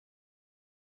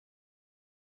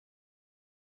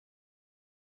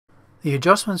The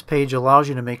Adjustments page allows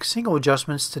you to make single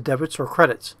adjustments to debits or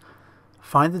credits.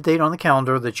 Find the date on the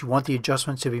calendar that you want the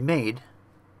adjustment to be made,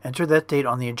 enter that date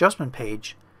on the adjustment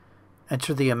page,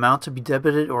 enter the amount to be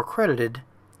debited or credited,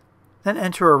 then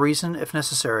enter a reason if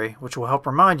necessary, which will help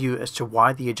remind you as to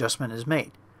why the adjustment is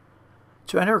made.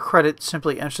 To enter a credit,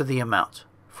 simply enter the amount.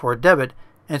 For a debit,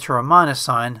 enter a minus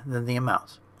sign, then the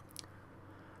amount.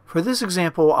 For this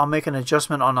example, I'll make an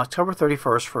adjustment on October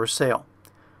 31st for a sale.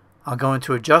 I'll go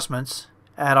into Adjustments,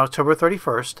 add October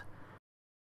 31st,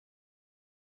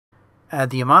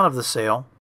 add the amount of the sale,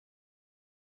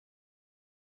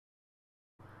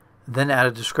 then add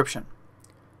a description.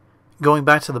 Going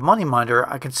back to the money minder,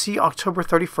 I can see October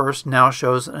 31st now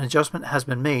shows an adjustment has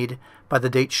been made by the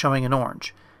date showing in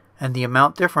orange, and the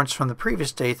amount difference from the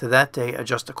previous day to that day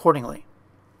adjust accordingly.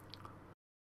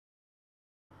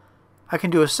 I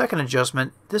can do a second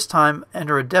adjustment, this time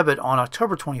enter a debit on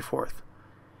October 24th.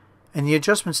 In the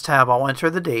Adjustments tab, I'll enter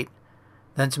the date,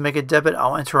 then to make a debit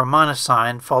I'll enter a minus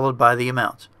sign followed by the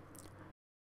amount.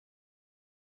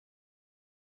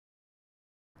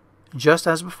 Just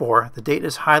as before, the date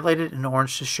is highlighted in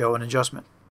orange to show an adjustment.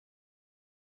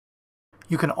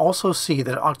 You can also see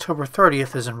that October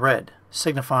 30th is in red,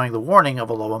 signifying the warning of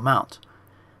a low amount.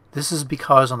 This is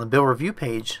because on the bill review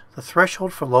page, the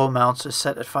threshold for low amounts is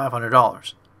set at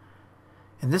 $500.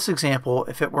 In this example,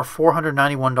 if it were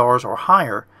 $491 or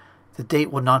higher, the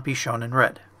date would not be shown in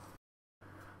red.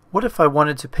 What if I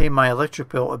wanted to pay my electric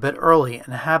bill a bit early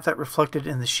and have that reflected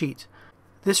in the sheet?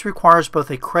 This requires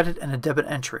both a credit and a debit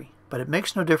entry, but it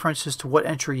makes no difference as to what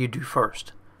entry you do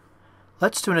first.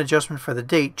 Let's do an adjustment for the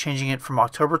date, changing it from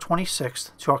October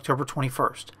 26th to October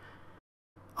 21st.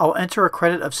 I'll enter a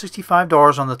credit of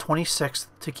 $65 on the 26th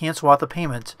to cancel out the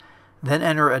payment, then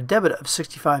enter a debit of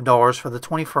 $65 for the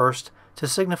 21st to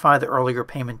signify the earlier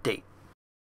payment date.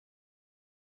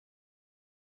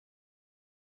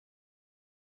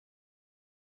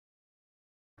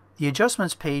 The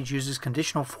Adjustments page uses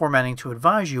conditional formatting to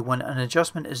advise you when an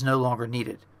adjustment is no longer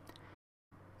needed.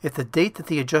 If the date that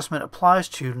the adjustment applies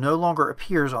to no longer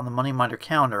appears on the Money Minder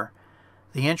calendar,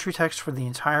 the entry text for the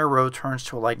entire row turns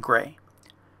to a light gray.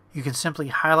 You can simply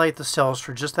highlight the cells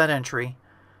for just that entry,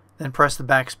 then press the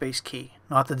backspace key,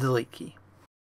 not the delete key.